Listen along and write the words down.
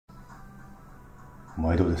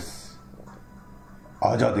毎度です。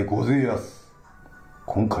アジャでごぜやす。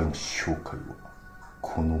今回の紹介は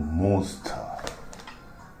このモンスター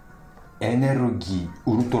エネルギ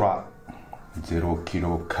ーウルトラ0キ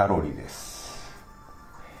ロカロリーです。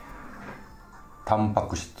タンパ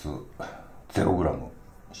ク質 0g、 脂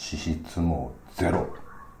質も0、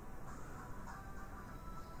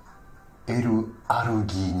 L アル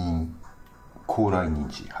ギニン高麗人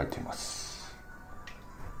参入っています。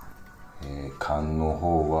缶の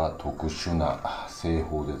方は特殊な製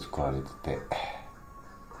法で作られてて、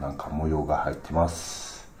なんか模様が入ってま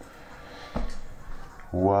す。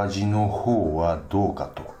お味の方はどうか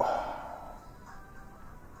と、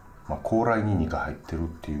高麗人参が入ってるっ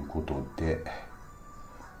ていうことで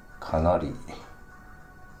かなり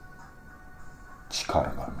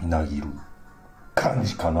力がみなぎる感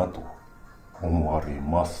じかなと思われ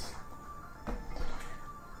ます。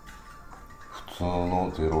普通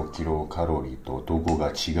の0キロカロリーとどこが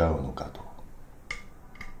違うのかと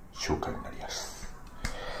紹介になります。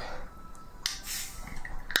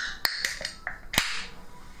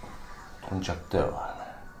飛んじゃったよ。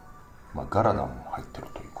ガラダも入ってる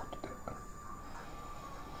ということで、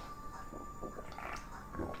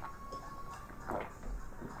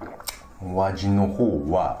お味の方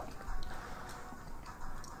は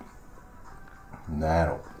なんや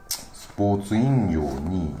ろ、スポーツ飲料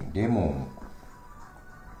にレモン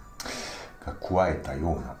が加えた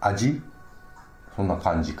ような味、そんな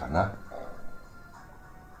感じかな。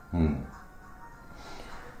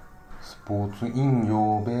スポーツ飲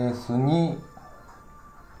料をベースに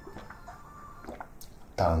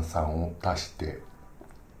炭酸を足して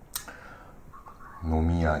飲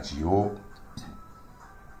み味を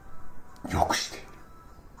良くして、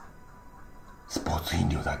スポーツ飲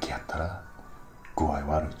料だけやったら具合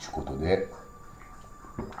悪いってことで、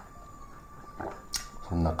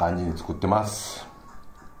そんな感じに作ってます。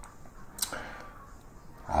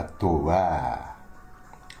あとは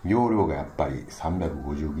容量がやっぱり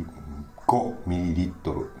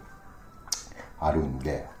 355ml あるん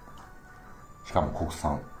で、しかも国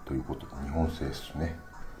産ということで日本製ですね。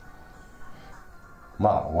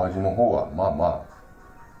お味の方は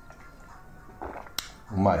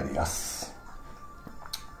うまいやす。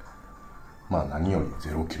何より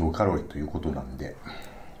0キロカロリーということなんで、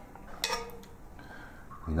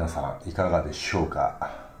皆さんいかがでしょう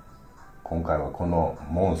か。今回はこの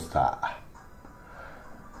モンスタ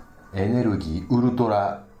ーエネルギーウルト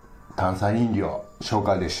ラ炭酸飲料紹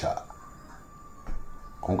介でした。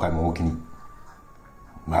今回もおおきに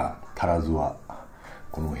足らずは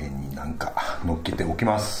この辺になんか乗っけておき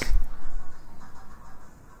ます。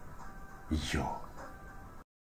以上。